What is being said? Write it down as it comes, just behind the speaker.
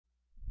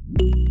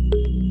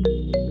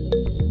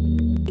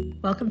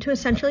Welcome to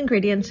Essential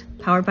Ingredients,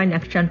 powered by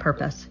NextGen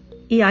Purpose.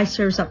 EI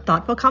serves up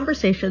thoughtful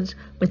conversations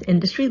with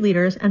industry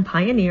leaders and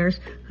pioneers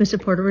who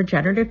support a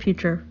regenerative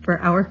future for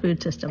our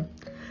food system.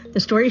 The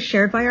stories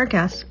shared by our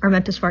guests are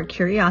meant to spark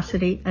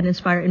curiosity and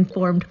inspire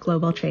informed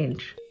global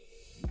change.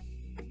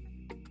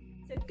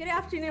 Good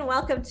afternoon.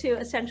 Welcome to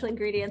Essential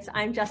Ingredients.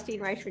 I'm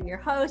Justine Reichman, your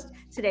host.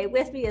 Today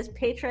with me is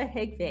Petra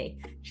Higby.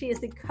 She is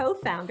the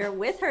co-founder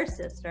with her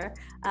sister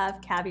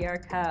of Caviar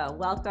Co.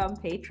 Welcome,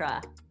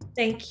 Petra.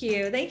 Thank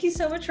you. Thank you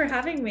so much for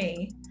having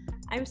me.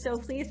 I'm so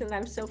pleased, and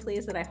I'm so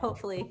pleased that I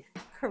hopefully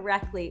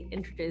correctly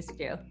introduced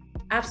you.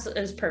 Absolutely.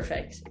 It was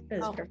perfect.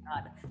 Perfect.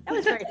 God. That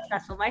was very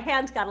stressful. My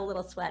hands got a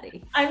little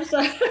sweaty. I'm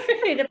sorry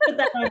to put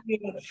that on you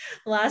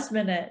last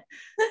minute.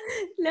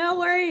 No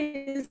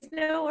worries.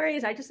 No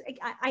worries. I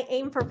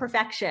aim for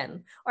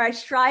perfection, or I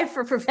strive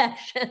for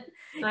perfection.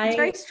 It's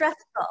very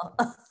stressful.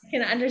 I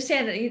can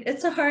understand it.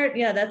 It's a hard,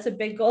 that's a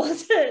big goal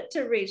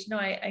to reach. No,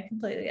 I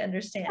completely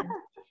understand.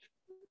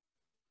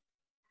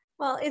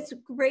 Well, it's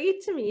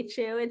great to meet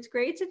you. It's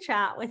great to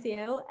chat with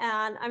you.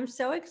 And I'm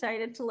so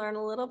excited to learn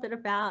a little bit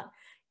about,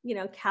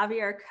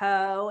 Caviar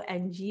Co.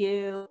 and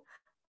you.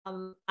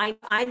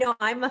 I know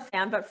I'm a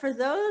fan, but for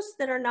those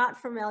that are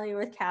not familiar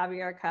with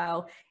Caviar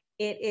Co.,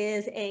 it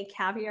is a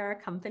caviar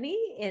company,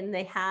 and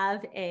they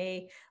have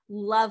a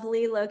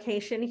lovely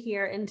location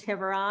here in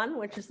Tiburon,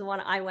 which is the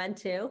one I went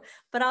to.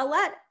 But I'll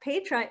let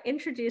Petra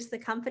introduce the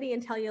company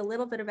and tell you a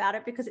little bit about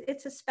it, because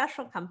it's a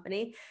special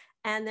company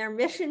and they're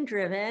mission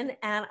driven.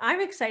 And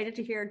I'm excited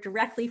to hear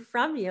directly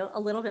from you a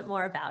little bit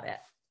more about it.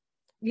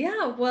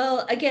 Yeah,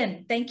 well,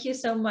 again, thank you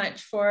so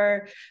much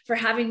for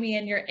having me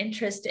and your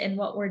interest in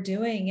what we're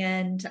doing.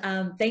 And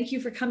thank you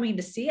for coming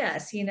to see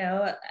us,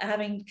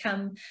 having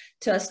come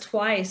to us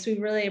twice. We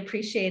really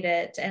appreciate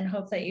it and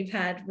hope that you've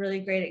had really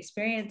great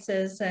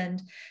experiences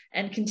and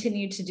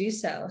continue to do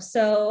so.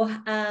 So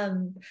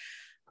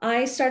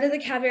I started the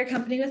Caviar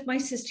Company with my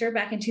sister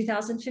back in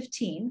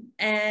 2015.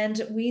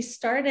 And we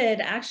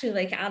started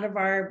actually out of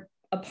our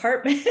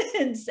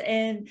apartments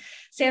in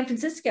San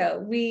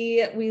Francisco.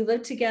 We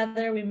lived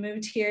together. We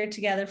moved here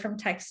together from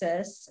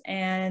Texas,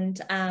 and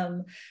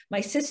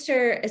my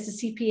sister is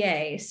a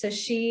CPA, so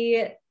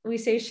we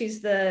say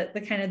she's the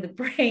kind of the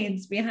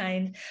brains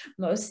behind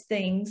most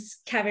things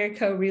Caviar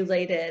Co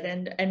related,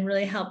 and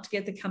really helped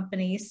get the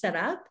company set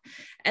up.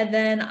 And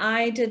then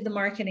I did the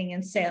marketing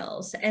and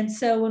sales. And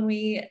so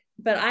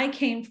but I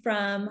came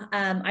from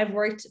I've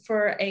worked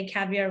for a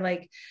caviar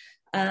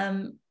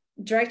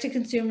direct to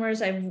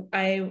consumers.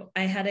 I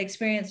had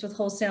experience with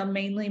wholesale,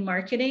 mainly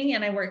marketing,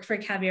 and I worked for a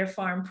caviar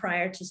farm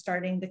prior to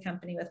starting the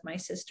company with my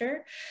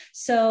sister.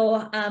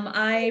 So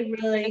I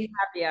really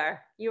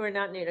caviar. You are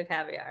not new to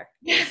caviar.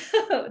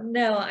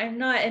 No, I'm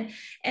not.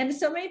 And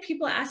so many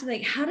people ask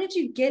me, how did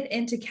you get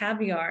into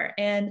caviar?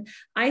 And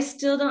I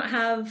still don't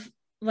have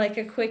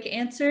a quick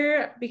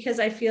answer, because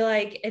I feel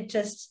like it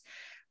just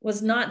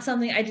was not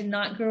something. I did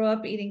not grow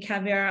up eating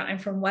caviar. I'm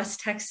from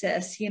West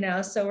Texas,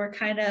 so we're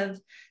kind of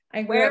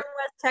Where in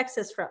West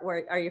Texas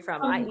where are you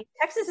from?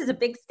 Texas is a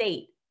big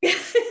state.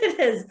 It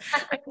is.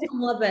 I'm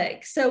from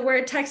Lubbock. So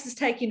where Texas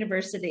Tech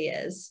University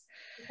is.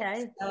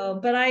 Okay. So,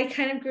 but I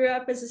kind of grew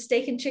up as a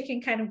steak and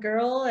chicken kind of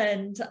girl.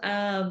 And,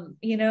 and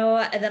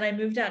then I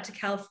moved out to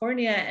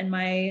California, and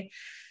my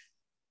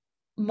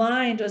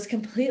mind was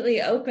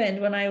completely opened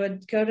when I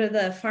would go to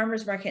the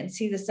farmer's market and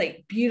see this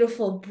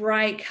beautiful,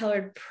 bright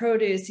colored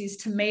produce, these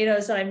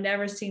tomatoes that I've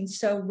never seen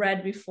so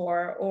red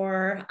before.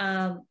 Or,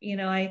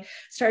 I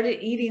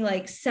started eating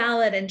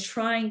salad and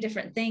trying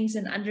different things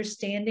and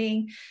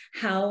understanding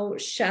how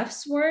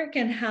chefs work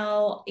and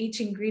how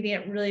each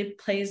ingredient really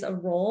plays a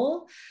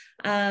role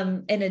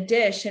in a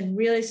dish, and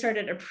really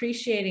started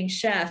appreciating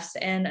chefs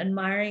and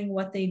admiring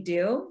what they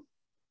do.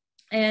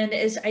 And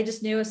I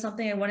just knew it was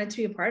something I wanted to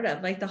be a part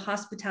of. The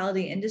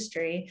hospitality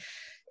industry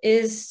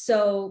is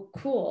so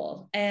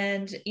cool.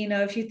 And,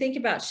 if you think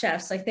about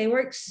chefs, they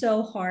work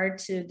so hard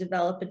to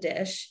develop a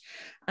dish,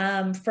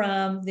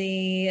 from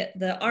the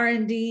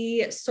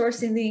R&D,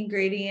 sourcing the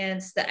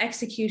ingredients, the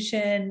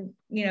execution,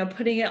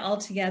 putting it all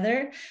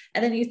together.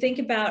 And then you think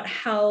about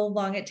how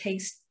long it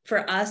takes for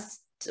us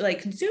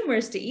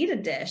consumers to eat a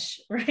dish,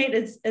 right?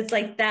 It's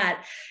like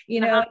that,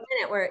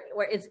 where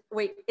it's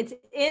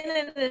in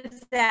and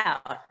it's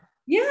out.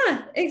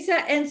 Yeah,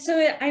 exactly. And so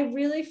I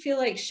really feel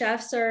like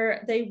chefs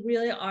they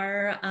really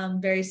are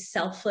very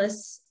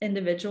selfless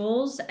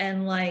individuals,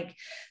 and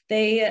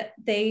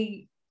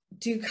they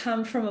do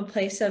come from a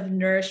place of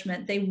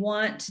nourishment. They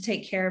want to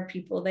take care of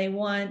people. They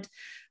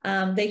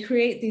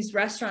create these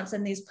restaurants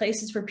and these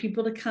places for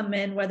people to come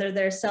in, whether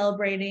they're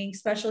celebrating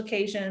special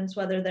occasions,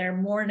 whether they're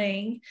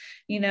mourning,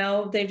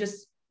 they're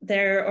just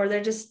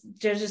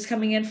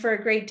coming in for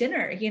a great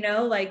dinner,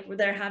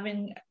 they're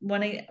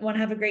want to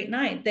have a great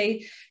night.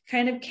 They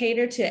kind of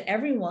cater to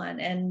everyone.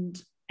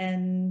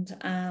 And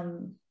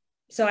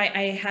so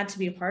I had to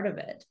be a part of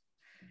it.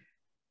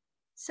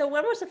 So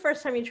when was the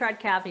first time you tried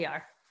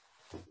caviar?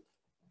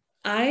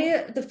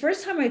 The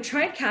first time I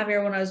tried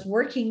caviar when I was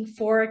working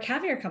for a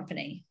caviar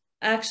company,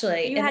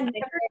 actually. You had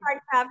never tried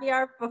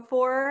caviar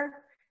before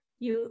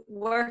you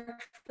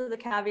worked for the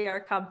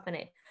Caviar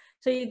Company.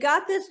 So you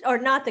got this, or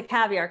not the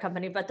Caviar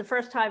Company, but the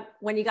first time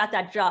when you got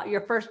that job,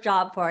 your first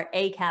job for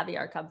a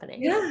Caviar Company.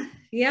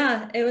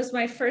 Yeah. It was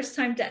my first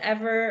time to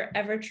ever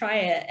try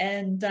it.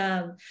 And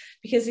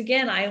because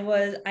again, I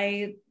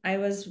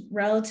was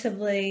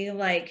relatively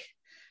like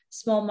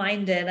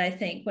small-minded, I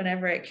think,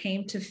 whenever it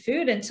came to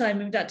food until I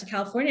moved out to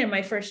California.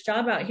 My first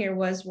job out here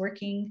was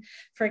working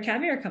for a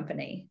caviar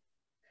company.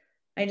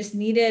 I just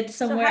needed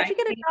somewhere. So how'd you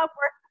get a job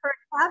working for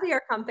a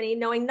caviar company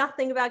knowing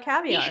nothing about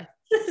caviar?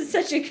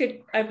 Such a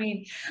good, I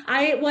mean,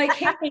 I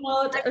came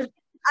out.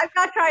 I'm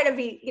not trying to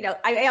be, you know,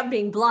 I am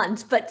being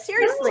blunt, but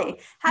seriously,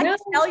 how do you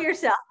sell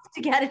yourself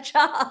to get a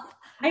job?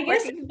 I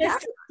guess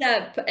this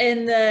step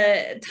in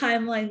the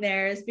timeline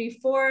there is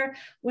before,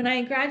 when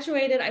I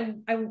graduated,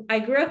 I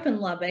grew up in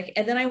Lubbock,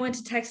 and then I went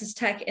to Texas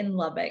Tech in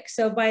Lubbock.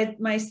 So by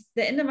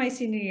the end of my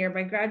senior year,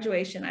 by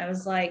graduation, I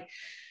was like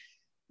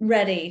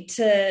ready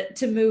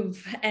to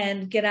move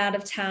and get out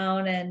of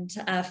town, and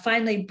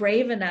finally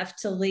brave enough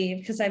to leave,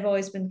 because I've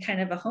always been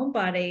kind of a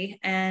homebody,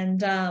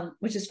 and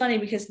which is funny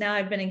because now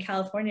I've been in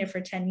California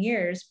for 10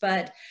 years,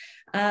 but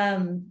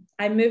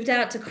I moved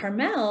out to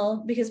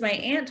Carmel because my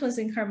aunt was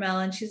in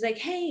Carmel, and she's like,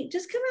 hey,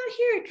 just come out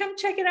here, come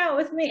check it out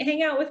with me,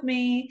 hang out with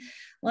me.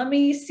 Let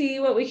me see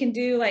what we can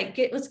do. Like,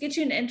 let's get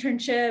you an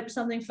internship,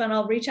 something fun.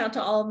 I'll reach out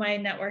to all of my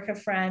network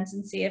of friends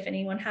and see if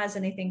anyone has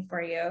anything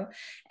for you.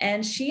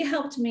 And she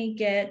helped me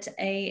get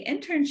a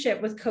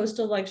internship with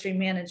Coastal Luxury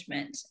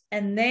Management.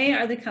 And they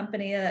are the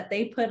company that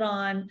they put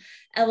on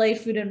LA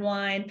Food and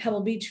Wine,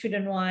 Pebble Beach Food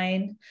and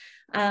Wine.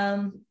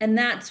 And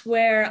that's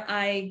where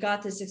I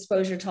got this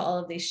exposure to all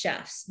of these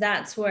chefs.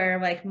 That's where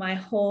like my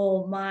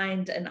whole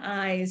mind and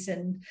eyes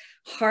and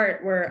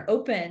heart were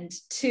opened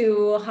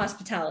to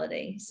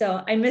hospitality.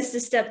 So I missed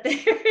a step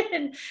there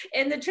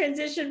in the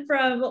transition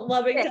from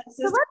Lubbock, Texas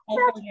to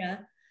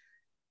California.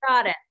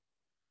 Got it.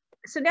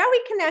 So now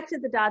we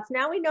connected the dots.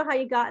 Now we know how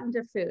you got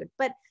into food,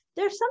 but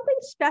there's something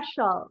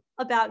special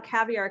about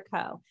Caviar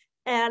Co.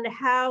 and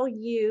how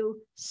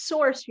you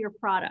source your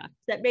product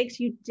that makes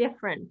you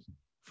different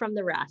from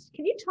the rest.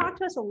 Can you talk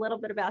to us a little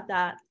bit about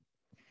that?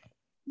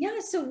 Yeah,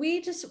 so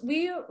we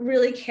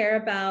really care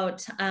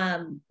about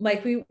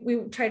like we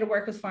try to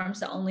work with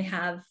farms that only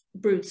have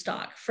brood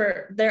stock,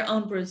 for their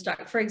own brood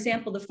stock. For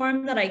example, the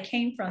farm that I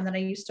came from, that I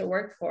used to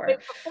work for. Wait,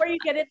 before you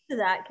get into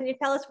that, can you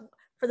tell us,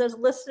 for those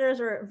listeners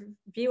or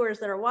viewers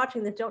that are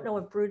watching that don't know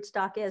what brood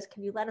stock is,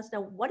 can you let us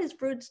know what is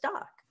brood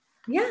stock?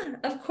 Yeah,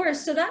 of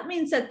course. So that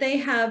means that they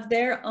have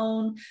their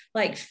own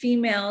like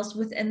females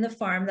within the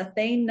farm that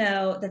they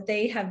know, that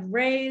they have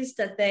raised,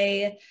 that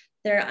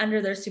they're under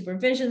their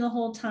supervision the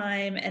whole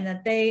time, and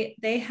that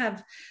they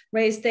have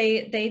raised,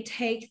 they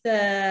take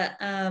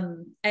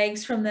the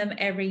eggs from them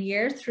every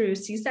year through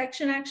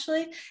C-section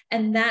actually,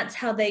 and that's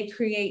how they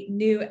create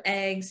new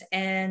eggs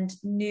and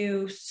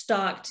new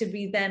stock to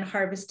be then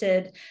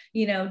harvested,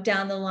 you know,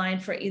 down the line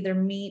for either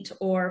meat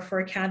or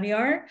for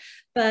caviar.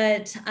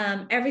 But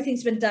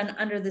everything's been done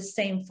under the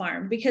same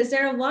farm, because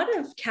there are a lot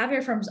of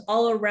caviar farms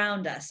all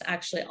around us,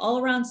 actually, all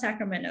around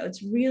Sacramento.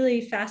 It's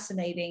really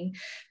fascinating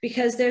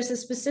because there's a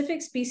specific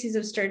species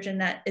of sturgeon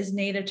that is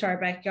native to our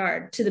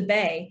backyard, to the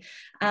bay.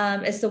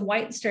 It's the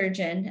white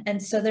sturgeon.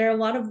 And so there are a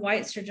lot of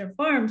white sturgeon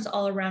farms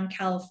all around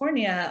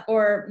California,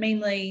 or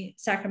mainly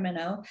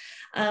Sacramento.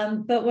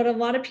 But what a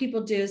lot of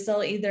people do is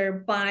they'll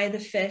either buy the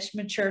fish,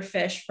 mature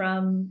fish,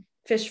 from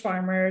fish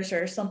farmers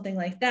or something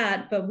like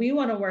that. But we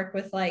want to work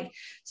with, like,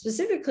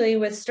 specifically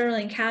with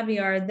Sterling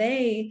Caviar,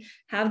 they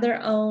have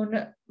their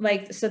own,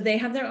 like, so they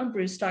have their own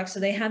brood stock.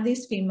 So they have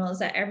these females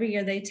that every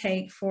year they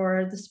take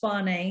for the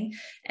spawning,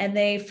 and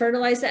they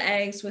fertilize the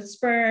eggs with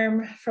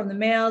sperm from the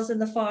males in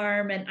the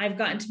farm. And I've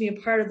gotten to be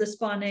a part of the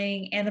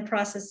spawning and the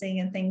processing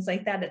and things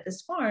like that at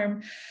this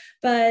farm.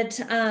 But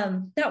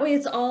that way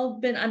it's all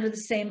been under the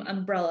same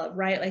umbrella,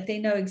 right? Like, they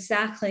know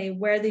exactly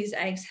where these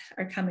eggs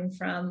are coming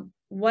from,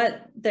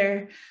 what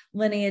their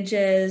lineage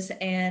is,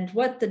 and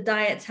what the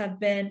diets have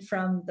been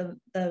from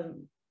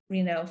the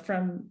you know,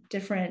 from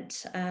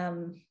different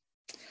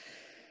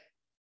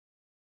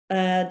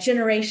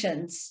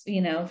generations,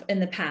 you know, in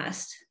the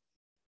past.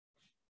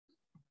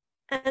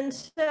 And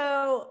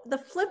so the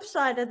flip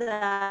side of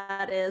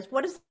that is,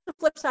 what does the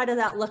flip side of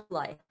that look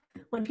like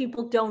when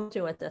people don't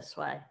do it this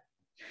way?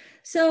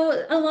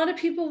 So a lot of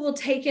people will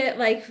take it,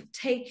 like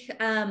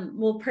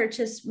will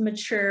purchase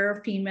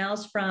mature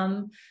females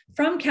from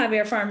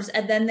caviar farms,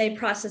 and then they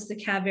process the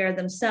caviar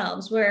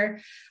themselves.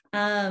 Where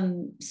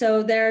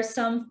so there are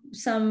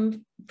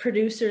some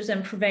producers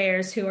and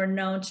purveyors who are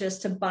known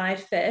just to buy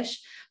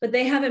fish, but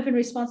they haven't been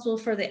responsible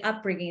for the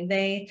upbringing.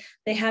 They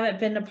haven't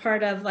been a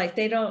part of, like,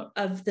 they don't,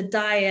 of the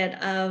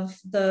diet, of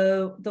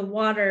the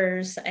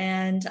waters,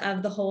 and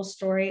of the whole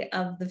story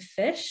of the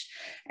fish.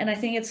 And I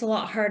think it's a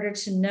lot harder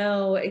to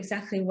know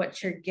exactly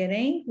what you're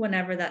getting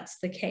whenever that's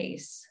the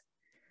case.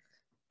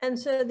 And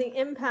so the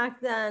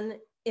impact then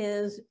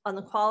is on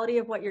the quality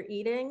of what you're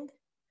eating,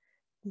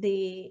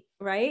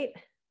 right?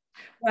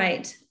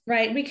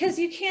 Because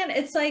you can't,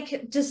 it's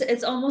like, just,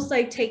 it's almost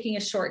like taking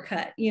a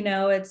shortcut, you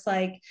know, it's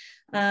like,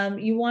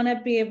 You want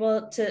to be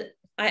able to,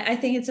 I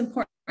think it's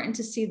important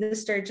to see the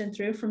sturgeon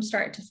through from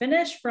start to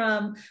finish,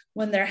 from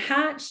when they're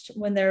hatched,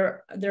 when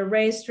they're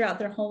raised throughout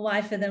their whole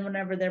life, and then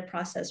whenever they're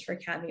processed for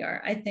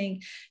caviar. I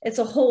think it's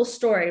a whole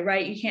story,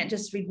 right? You can't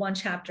just read one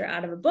chapter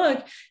out of a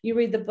book. You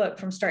read the book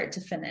from start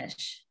to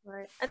finish.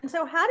 Right. And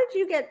so how did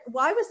you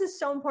why was this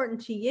so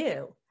important to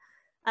you?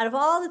 Out of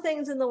all the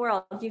things in the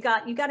world, you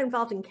got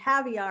involved in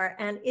caviar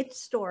and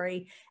its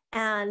story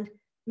and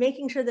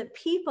making sure that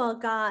people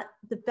got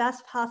the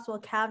best possible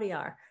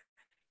caviar,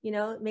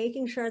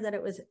 making sure that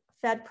it was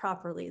fed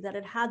properly, that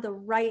it had the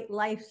right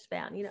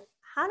lifespan.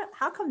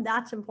 How come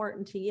that's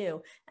important to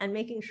you, and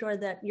making sure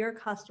that your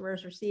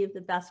customers receive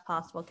the best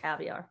possible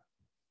caviar?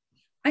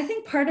 I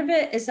think part of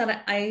it is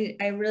that I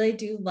really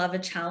do love a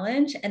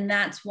challenge. And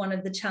that's one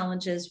of the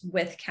challenges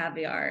with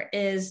caviar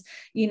is,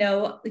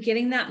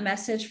 getting that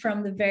message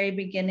from the very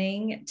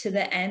beginning to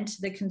the end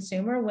to the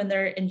consumer when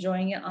they're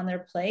enjoying it on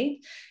their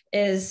plate.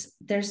 Is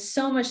there's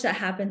so much that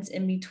happens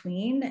in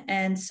between,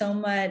 and so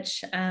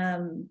much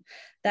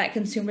that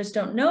consumers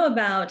don't know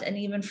about. And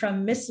even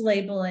from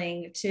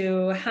mislabeling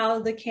to how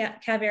the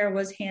caviar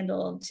was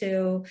handled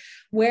to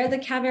where the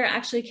caviar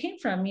actually came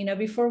from.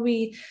 Before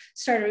we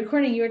started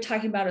recording, you were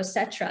talking about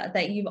Osetra,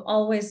 that you've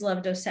always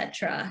loved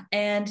Osetra.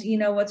 And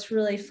what's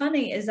really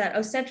funny is that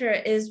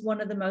Osetra is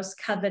one of the most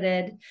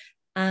coveted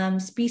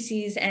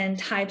species and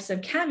types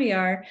of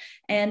caviar,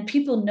 and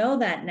people know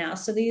that now.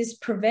 So these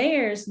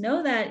purveyors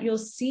know that. You'll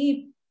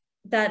see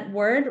that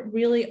word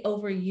really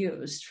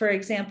overused. For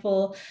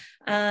example,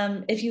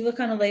 if you look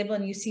on a label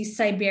and you see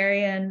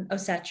Siberian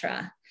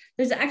Osetra,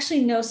 there's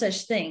actually no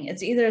such thing.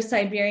 It's either a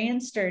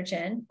Siberian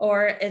sturgeon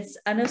or it's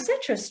an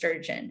Osetra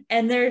sturgeon.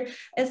 And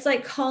it's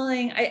like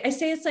calling, I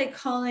say it's like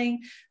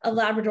calling a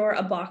Labrador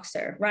a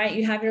boxer, right?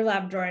 You have your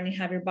Labrador and you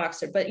have your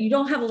boxer, but you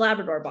don't have a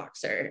Labrador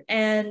boxer.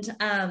 And,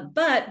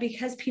 but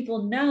because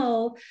people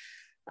know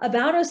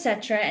about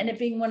Osetra and it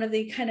being one of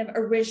the kind of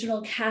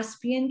original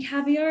Caspian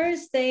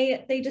caviars,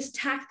 they just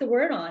tack the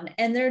word on,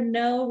 and there are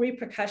no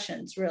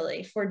repercussions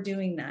really for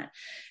doing that.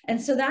 And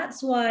so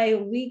that's why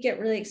we get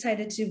really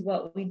excited to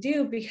what we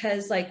do,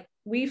 because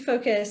we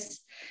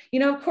focus,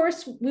 of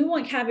course we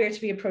want caviar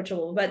to be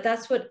approachable, but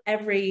that's what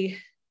every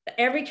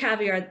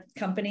caviar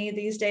company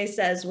these days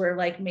says. We're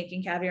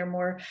making caviar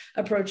more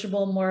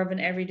approachable, more of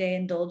an everyday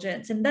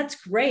indulgence. And that's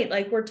great.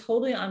 We're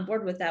totally on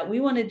board with that. We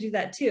want to do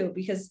that too,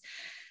 because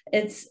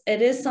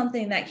it is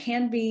something that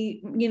can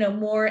be,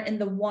 more in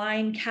the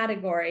wine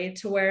category,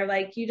 to where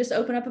you just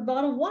open up a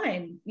bottle of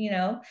wine,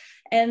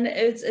 and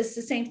it's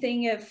the same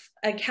thing. If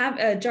a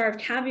jar of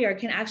caviar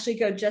can actually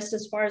go just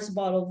as far as a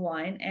bottle of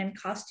wine and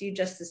cost you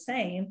just the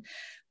same.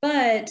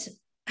 But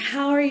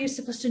how are you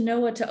supposed to know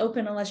what to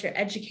open unless you're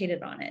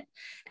educated on it?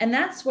 And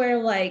that's where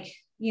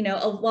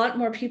a lot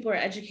more people are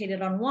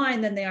educated on wine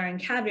than they are in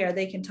caviar.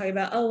 They can talk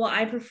about, oh, well,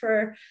 I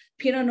prefer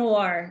Pinot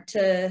Noir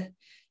to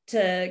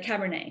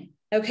Cabernet.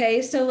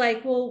 Okay, so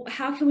well,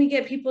 how can we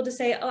get people to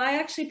say, oh, I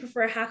actually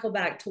prefer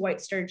Hackleback to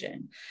white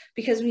sturgeon?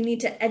 Because we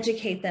need to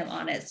educate them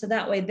on it. So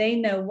that way they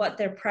know what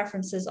their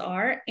preferences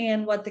are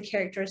and what the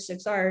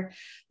characteristics are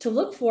to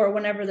look for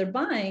whenever they're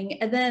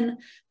buying. And then,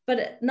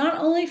 but not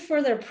only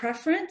for their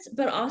preference,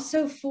 but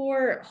also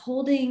for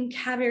holding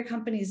caviar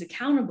companies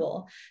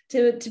accountable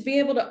to be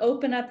able to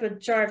open up a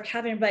jar of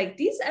caviar and be like,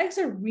 these eggs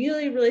are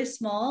really, really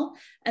small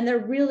and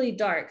they're really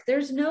dark.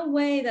 There's no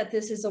way that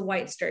this is a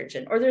white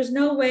sturgeon, or there's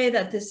no way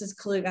that this is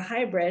Kaluga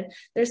hybrid.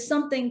 There's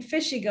something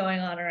fishy going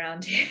on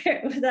around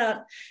here without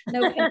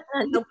no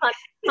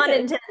pun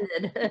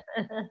intended.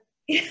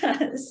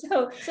 Yeah.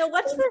 So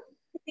what's the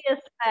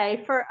easiest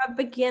way for a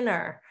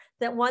beginner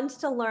that wants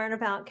to learn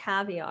about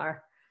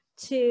caviar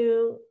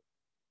to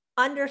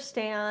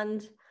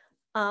understand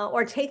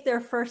or take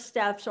their first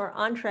steps or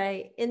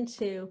entree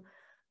into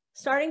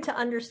starting to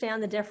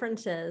understand the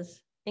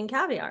differences in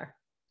caviar?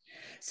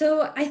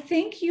 So I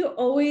think you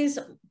always,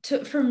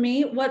 for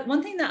me,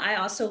 one thing that I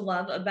also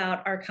love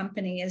about our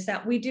company is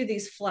that we do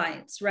these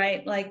flights,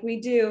 right? We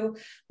do,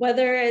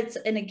 whether it's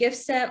in a gift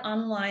set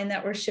online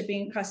that we're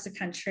shipping across the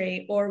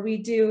country, or we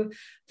do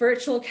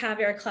virtual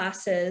caviar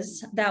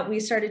classes that we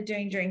started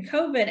doing during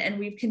COVID and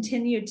we've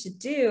continued to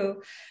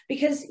do,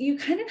 because you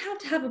kind of have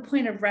to have a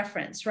point of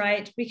reference,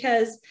 right?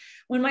 Because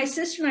when my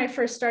sister and I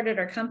first started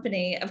our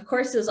company, of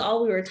course, it was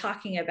all we were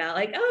talking about,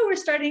 oh, we're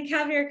starting a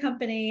caviar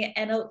company.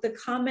 And the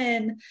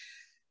common,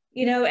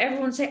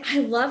 everyone would say, I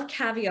love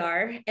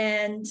caviar.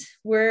 And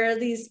we're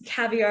these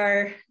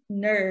caviar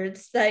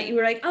nerds that you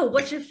were like, oh,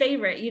 what's your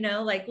favorite?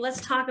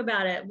 Let's talk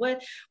about it.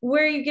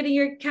 Where are you getting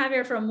your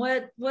caviar from?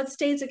 What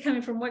state's it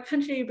coming from? What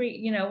country,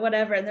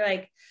 whatever. And they're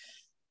like,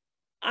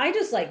 I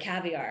just like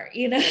caviar,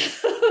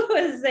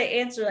 was the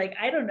answer.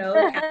 I don't know,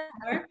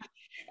 caviar.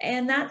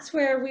 And that's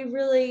where we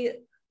really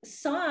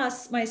saw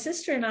my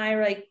sister and I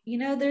were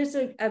there's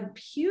a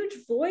huge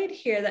void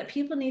here that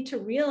people need to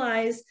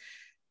realize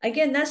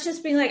again, that's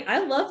just being like,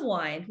 I love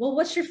wine. Well,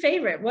 what's your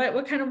favorite?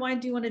 What kind of wine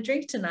do you want to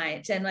drink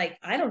tonight? And like,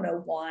 I don't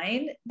know,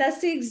 wine.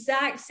 That's the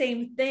exact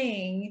same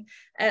thing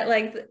at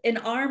like in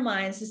our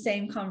minds, the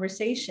same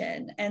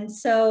conversation. And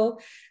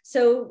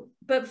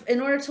but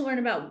in order to learn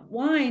about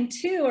wine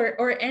too,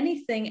 or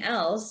anything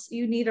else,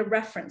 you need a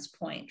reference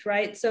point,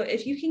 right? So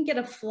if you can get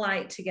a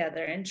flight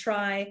together and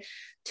try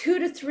 2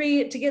 to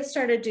 3 to get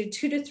started, do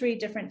 2 to 3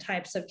 different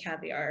types of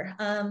caviar.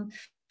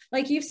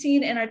 Like you've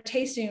seen in our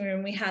tasting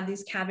room, we have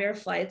these caviar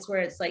flights where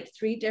it's like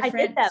 3 different.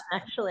 I did that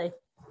actually.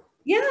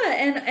 Yeah.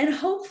 And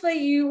hopefully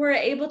you were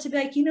able to be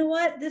like, you know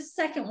what, this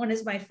second one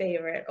is my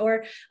favorite,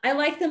 or I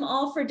like them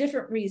all for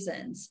different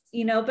reasons,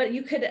 but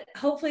you could,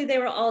 hopefully they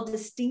were all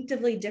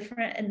distinctively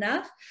different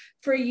enough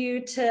for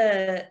you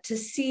to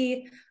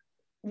see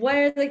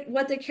what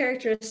the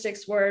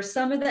characteristics were.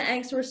 Some of the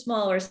eggs were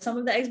smaller, some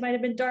of the eggs might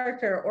have been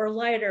darker or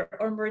lighter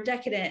or more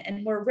decadent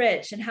and more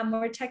rich and have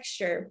more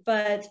texture,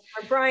 but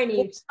or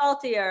briny,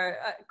 saltier,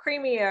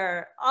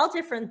 creamier, all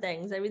different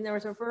things. I mean, there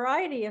was a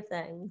variety of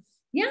things.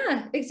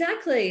 Yeah,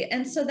 exactly.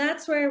 And so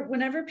that's where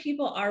whenever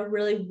people are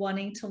really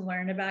wanting to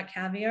learn about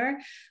caviar,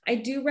 I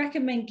do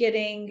recommend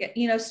getting,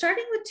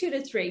 starting with 2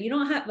 to 3. You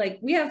don't have, like,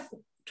 we have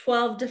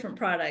 12 different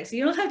products.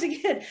 You don't have to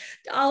get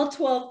all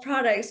 12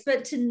 products,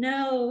 but to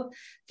know,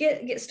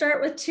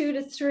 start with 2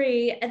 to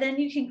 3, and then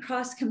you can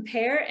cross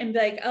compare and be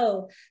like,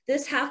 oh,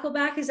 this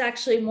hackleback is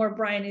actually more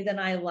briny than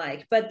I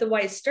like, but the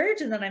white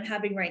sturgeon that I'm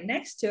having right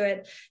next to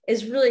it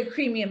is really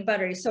creamy and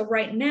buttery. So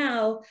right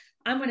now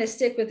I'm going to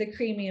stick with the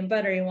creamy and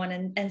buttery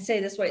one and say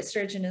this white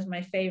sturgeon is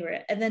my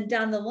favorite. And then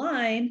down the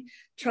line,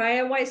 try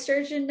a white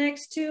sturgeon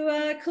next to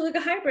a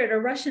Kaluga hybrid or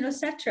Russian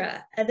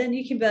Osetra. And then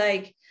you can be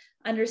like,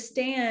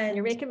 understand.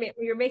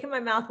 You're making my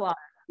mouth water.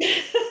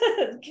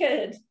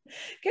 Good.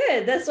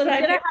 That's what I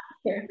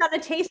had a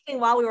tasting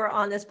while we were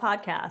on this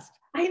podcast.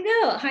 I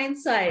know,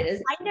 hindsight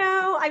is. I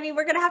know. I mean,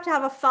 we're going to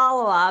have a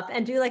follow-up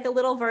and do like a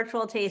little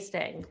virtual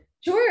tasting.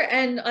 Sure.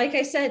 And like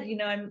I said,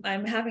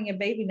 I'm having a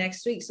baby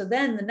next week. So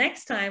then the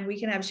next time we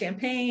can have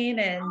champagne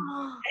and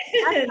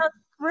that sounds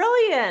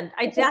brilliant.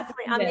 I'm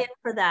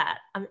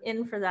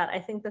in for that. I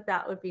think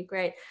that would be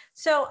great.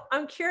 So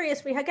I'm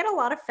curious, we get a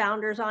lot of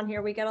founders on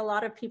here. We get a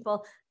lot of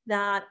people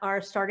that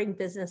are starting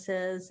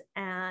businesses,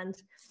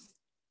 and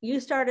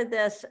you started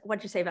this,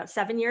 what'd you say, about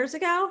 7 years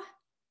ago?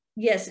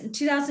 Yes, in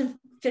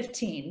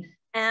 2015.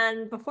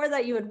 And before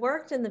that you had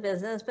worked in the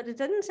business, but it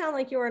didn't sound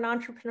like you were an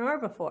entrepreneur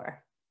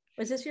before.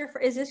 Is this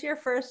your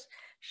first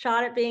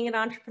shot at being an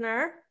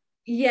entrepreneur?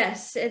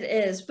 Yes, it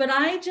is. But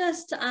I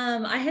just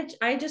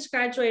I just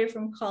graduated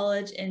from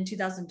college in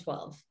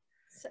 2012.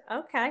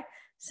 Okay.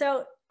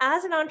 So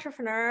as an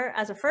entrepreneur,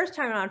 as a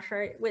first-time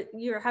entrepreneur,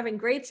 you're having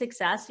great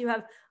success. You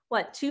have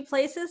what, 2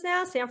 places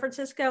now, San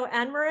Francisco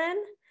and Marin?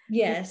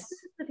 Yes.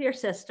 With your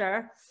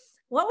sister.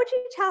 What would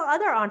you tell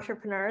other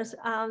entrepreneurs,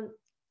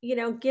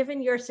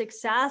 given your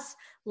success,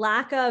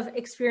 lack of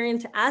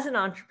experience as an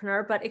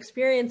entrepreneur, but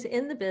experience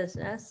in the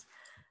business,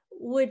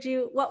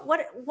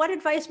 what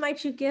advice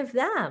might you give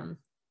them?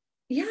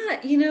 Yeah,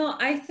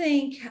 I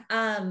think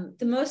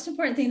the most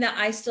important thing that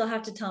I still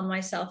have to tell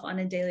myself on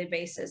a daily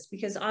basis,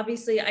 because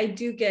obviously I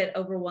do get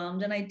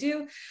overwhelmed, and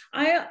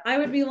I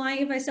would be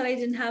lying if I said I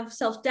didn't have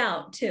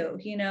self-doubt too.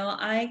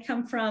 I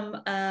come from,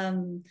 I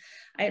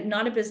have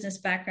not a business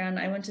background.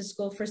 I went to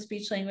school for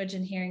speech, language,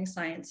 and hearing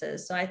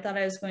sciences. So I thought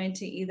I was going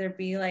to either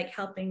be like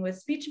helping with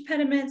speech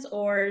impediments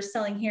or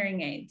selling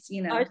hearing aids,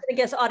 I was going to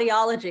guess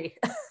audiology.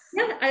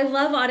 Yeah, I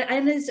love audio,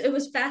 and it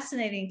was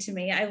fascinating to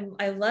me.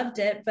 I loved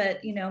it, but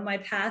my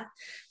path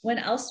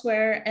went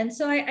elsewhere, and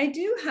so I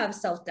do have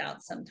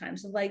self-doubt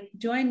sometimes of like,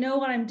 do I know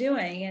what I'm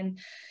doing?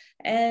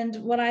 And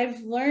what I've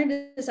learned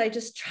is I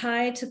just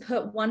try to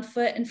put one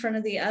foot in front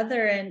of the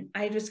other, and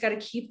I just got to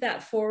keep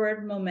that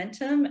forward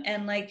momentum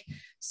and like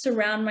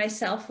surround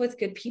myself with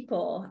good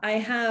people. I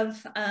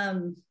have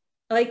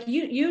like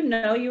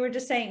you were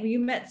just saying, you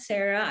met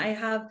Sarah. I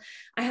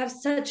have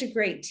such a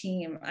great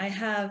team. I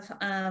have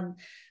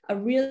a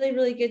really,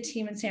 really good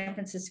team in San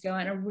Francisco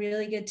and a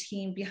really good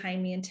team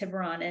behind me in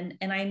Tiburon.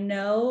 And I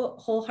know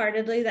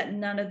wholeheartedly that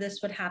none of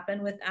this would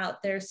happen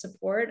without their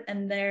support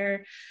and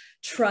their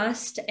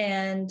trust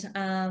and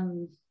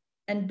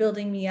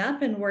building me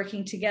up and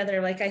working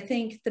together. Like, I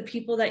think the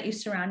people that you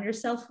surround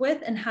yourself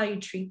with and how you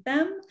treat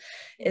them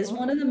is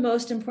one of the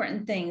most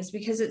important things,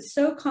 because it's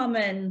so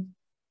common,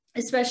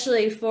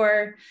 especially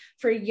for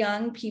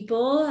young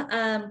people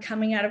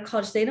coming out of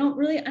college. They don't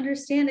really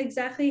understand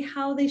exactly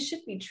how they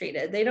should be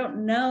treated. They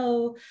don't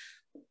know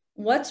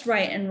what's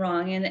right and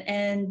wrong.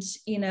 And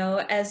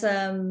as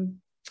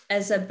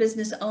a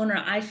business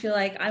owner, I feel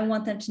like I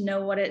want them to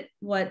know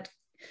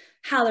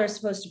how they're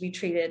supposed to be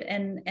treated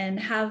and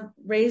have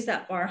raised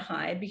that bar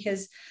high,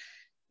 because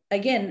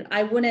again,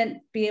 I wouldn't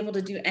be able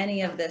to do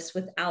any of this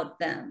without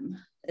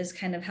them, is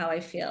kind of how I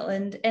feel.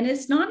 And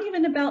it's not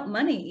even about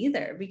money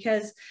either,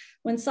 because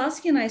when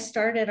Saskia and I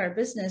started our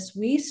business,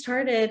 we've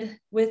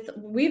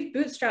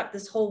bootstrapped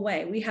this whole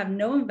way. We have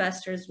no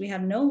investors, we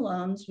have no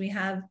loans, we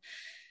have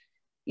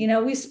you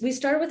know, we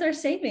started with our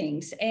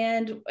savings,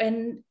 and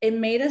it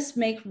made us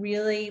make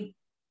really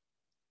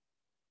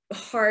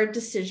hard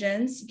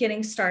decisions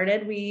getting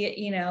started.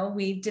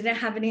 We didn't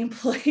have any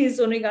employees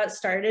when we got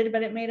started,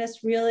 but it made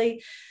us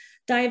really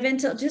dive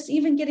into just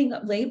even getting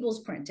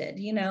labels printed.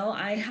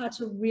 I had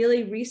to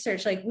really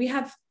research, like we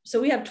have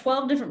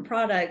 12 different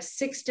products,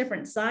 6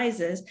 different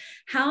sizes.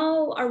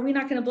 How are we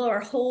not going to blow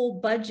our whole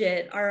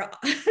budget?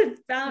 You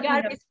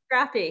gotta be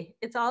scrappy.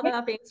 It's all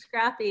about being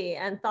scrappy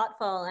and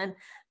thoughtful and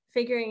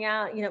figuring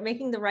out,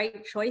 making the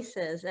right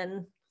choices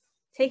and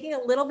taking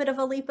a little bit of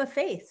a leap of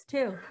faith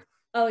too.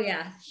 Oh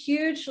yeah,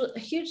 huge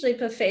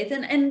leap of faith.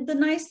 And the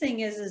nice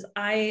thing is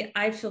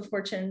I feel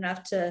fortunate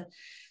enough to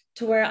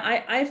where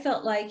I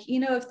felt like,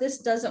 if this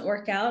doesn't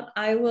work out,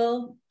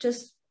 I'll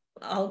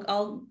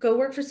go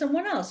work for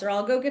someone else, or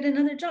I'll go get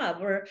another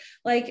job, or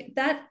like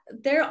that.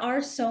 There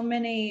are so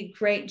many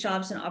great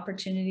jobs and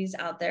opportunities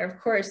out there. Of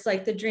course,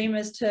 like the dream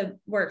is to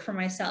work for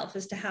myself,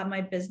 is to have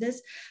my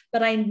business.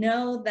 But I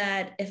know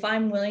that if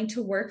I'm willing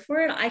to work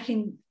for it, I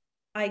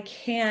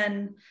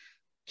can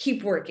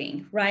keep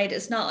working, right?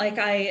 It's not like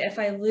if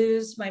I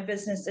lose my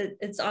business,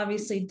 it's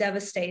obviously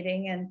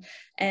devastating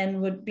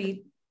and would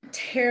be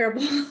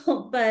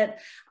terrible, but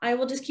I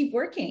will just keep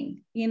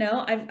working.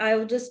 I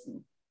will just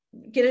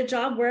get a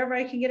job wherever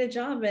I can get a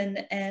job,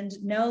 and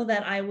know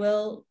that I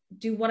will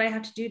do what I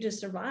have to do to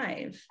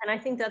survive. And I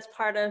think that's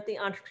part of the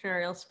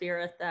entrepreneurial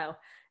spirit, though.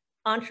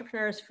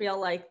 Entrepreneurs feel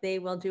like they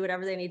will do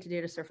whatever they need to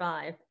do to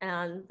survive.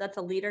 And that's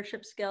a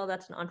leadership skill.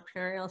 That's an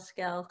entrepreneurial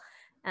skill.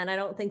 And I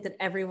don't think that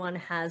everyone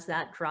has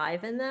that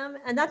drive in them.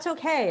 And that's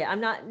okay.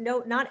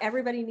 Not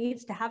everybody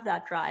needs to have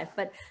that drive,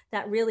 but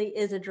that really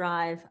is a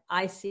drive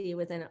I see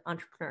within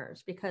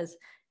entrepreneurs, because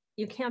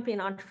you can't be an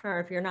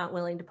entrepreneur if you're not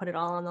willing to put it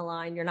all on the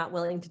line. You're not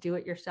willing to do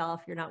it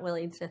yourself. You're not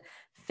willing to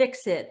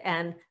fix it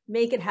and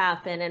make it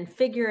happen and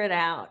figure it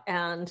out,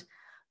 and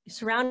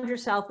surround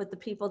yourself with the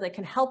people that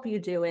can help you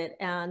do it,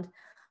 and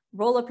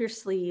roll up your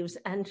sleeves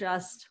and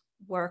just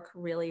work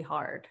really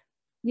hard.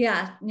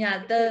 Yeah.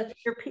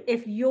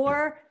 If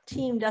your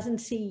team doesn't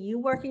see you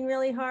working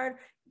really hard,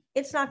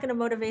 it's not going to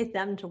motivate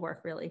them to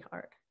work really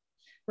hard.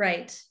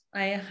 Right.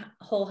 I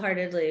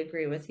wholeheartily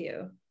agree with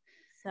you.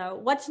 So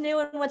what's new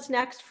and what's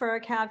next for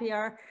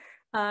Caviar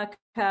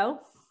Co?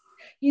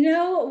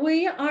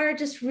 We're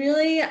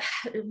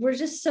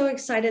just so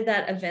excited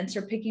that events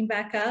are picking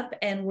back up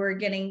and we're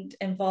getting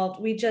involved.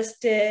 We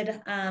just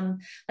did,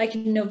 like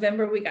in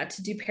November, we got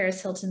to do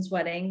Paris Hilton's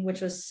wedding,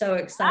 which was so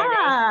exciting.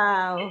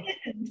 Wow.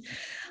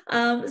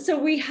 So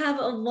we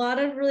have a lot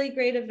of really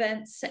great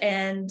events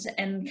and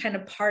kind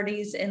of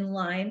parties in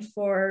line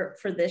for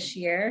this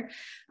year.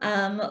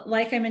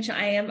 Like I mentioned,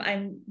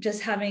 I'm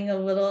just having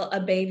a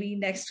baby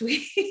next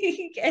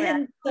week.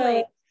 And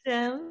so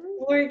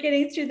we're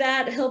getting through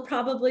that. He'll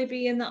probably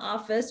be in the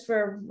office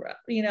for,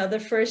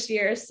 the first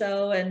year or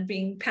so, and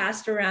being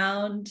passed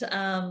around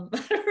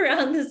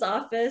around this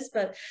office.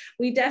 But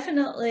we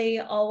definitely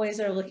always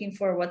are looking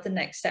for what the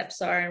next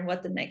steps are and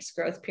what the next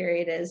growth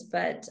period is.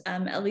 But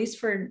at least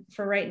for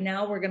right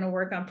now, we're going to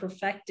work on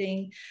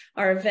perfecting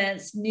our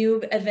events,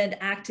 new event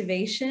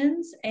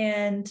activations,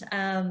 and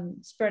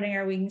spreading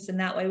our wings in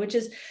that way, which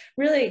is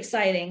really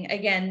exciting.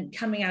 Again,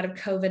 coming out of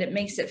COVID, it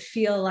makes it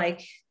feel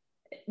like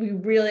we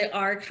really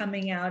are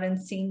coming out and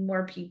seeing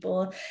more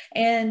people,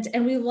 and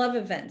we love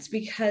events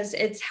because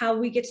it's how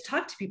we get to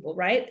talk to people,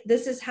 right?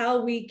 This is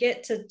how we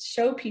get to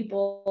show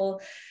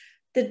people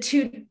the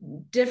 2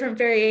 different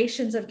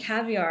variations of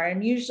caviar.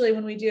 And usually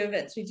when we do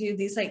events, we do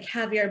these like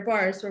caviar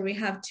bars where we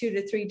have 2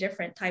 to 3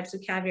 different types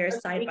of caviar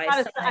side by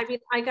side.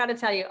 I got to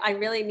tell you, I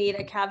really need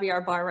a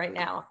caviar bar right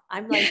now.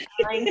 I'm like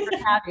dying for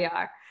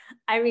caviar.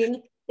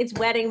 It's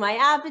whetting my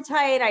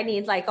appetite. I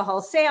need like a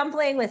whole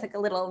sampling with like a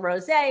little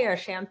rosé or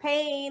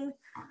champagne.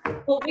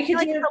 Well, we can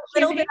do a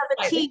little bit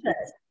of a tea.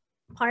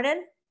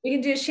 Pardon? We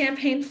can do a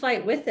champagne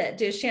flight with it.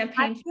 Do a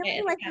champagne flight. I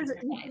feel like there's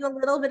a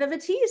little bit of a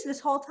tease this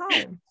whole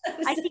time.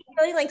 I keep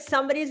feeling like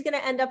somebody's going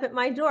to end up at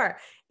my door.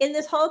 In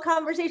this whole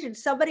conversation,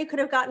 somebody could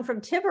have gotten from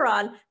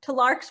Tiburon to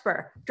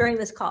Larkspur during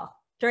this call.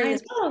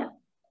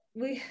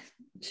 We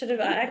should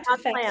have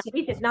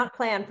We did not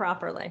plan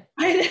properly.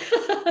 I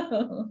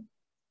know.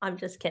 I'm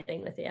just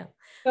kidding with you.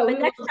 But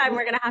next time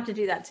we're going to have to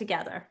do that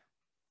together.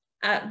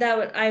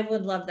 I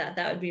would love that.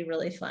 That would be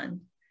really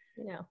fun.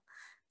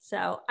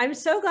 So I'm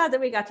so glad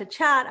that we got to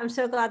chat. I'm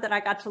so glad that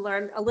I got to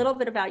learn a little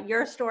bit about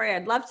your story.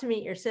 I'd love to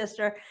meet your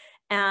sister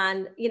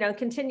and,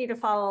 continue to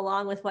follow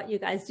along with what you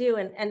guys do,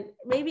 and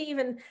maybe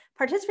even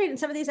participate in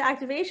some of these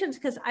activations,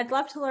 because I'd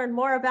love to learn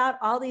more about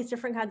all these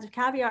different kinds of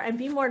caviar and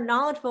be more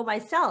knowledgeable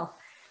myself.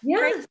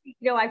 Yeah.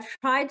 I've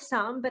tried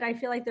some, but I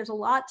feel like there's a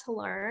lot to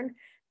learn.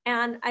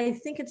 And I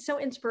think it's so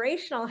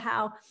inspirational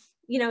how,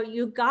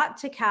 you got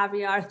to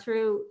caviar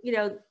through,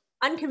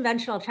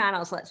 unconventional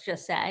channels, let's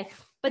just say,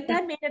 but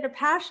then made it a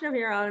passion of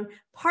your own,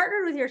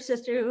 partnered with your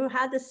sister who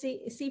had the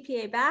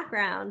CPA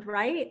background,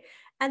 right?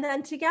 And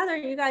then together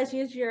you guys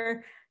used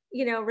your,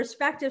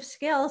 respective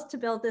skills to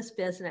build this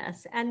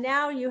business. And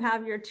now you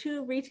have your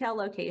 2 retail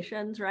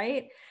locations,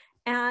 right?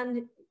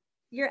 And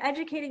you're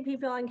educating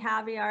people on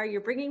caviar,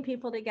 you're bringing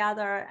people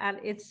together, and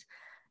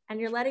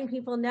you're letting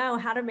people know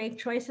how to make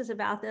choices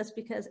about this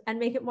and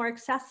make it more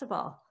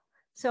accessible.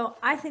 So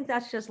I think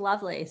that's just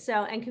lovely.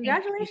 So, and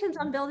congratulations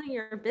on building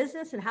your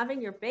business and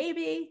having your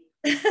baby.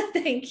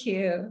 Thank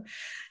you.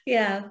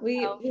 Yeah,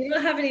 we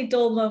don't have any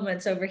dull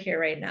moments over here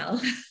right now.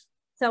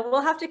 So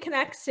we'll have to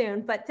connect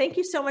soon, but thank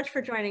you so much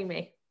for joining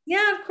me.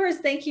 Yeah, of course.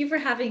 Thank you for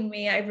having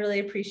me. I really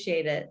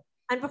appreciate it.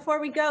 And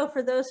before we go,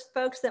 for those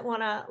folks that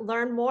want to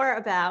learn more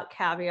about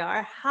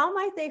Caviar, how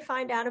might they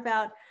find out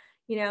about,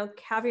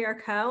 Caviar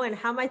Co, and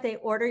how might they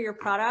order your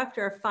product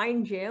or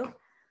find you?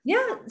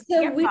 Yeah,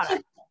 so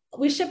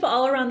we ship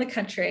all around the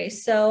country.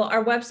 So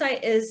our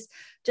website is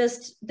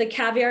just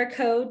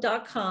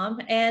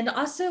thecaviarco.com. And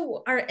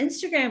also our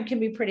Instagram can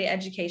be pretty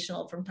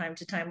educational from time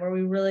to time, where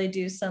we really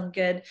do some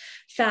good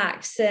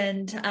facts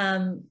and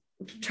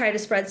try to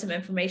spread some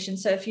information.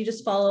 So if you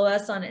just follow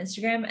us on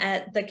Instagram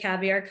at the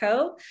Caviar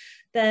Co,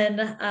 then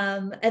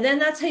and then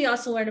that's how you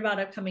also learn about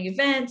upcoming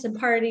events and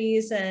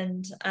parties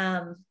and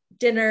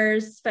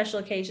dinners, special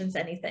occasions,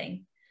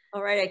 anything.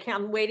 All right,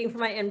 I'm waiting for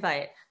my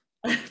invite.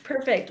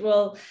 Perfect.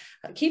 Well,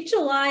 keep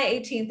July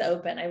 18th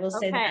open. I will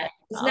say that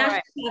it's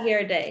National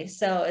Caviar Day,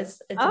 so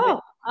it's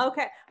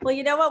okay. Well,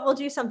 you know what? We'll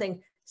do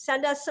something.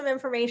 Send us some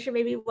information,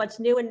 maybe what's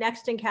new and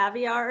next in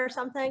caviar or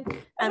something,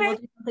 and we'll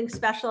do something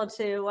special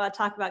to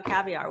talk about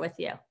caviar with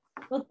you.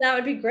 Well, that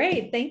would be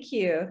great. Thank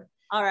you.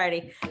 All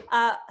righty.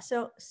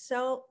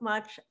 So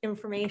much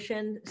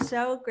information.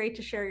 So great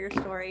to share your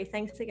story.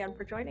 Thanks again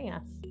for joining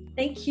us.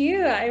 Thank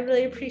you. I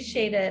really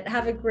appreciate it.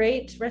 Have a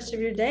great rest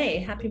of your day.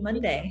 Happy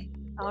Monday.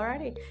 All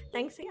righty.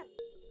 Thanks again.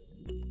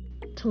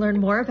 To learn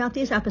more about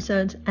these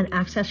episodes and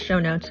access show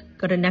notes,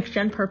 go to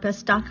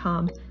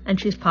nextgenpurpose.com and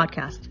choose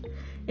podcast.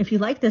 If you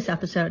like this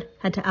episode,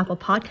 head to Apple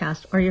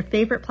Podcasts or your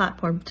favorite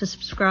platform to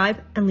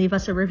subscribe and leave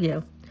us a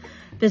review.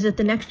 Visit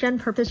the Next Gen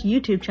Purpose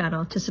YouTube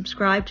channel to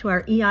subscribe to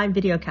our EI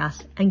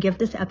videocast and give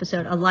this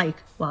episode a like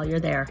while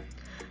you're there.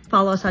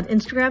 Follow us on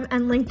Instagram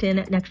and LinkedIn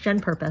at Next Gen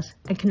Purpose,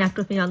 and connect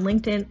with me on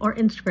LinkedIn or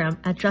Instagram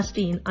at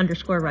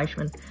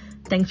Justine_Reichman.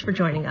 Thanks for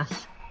joining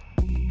us.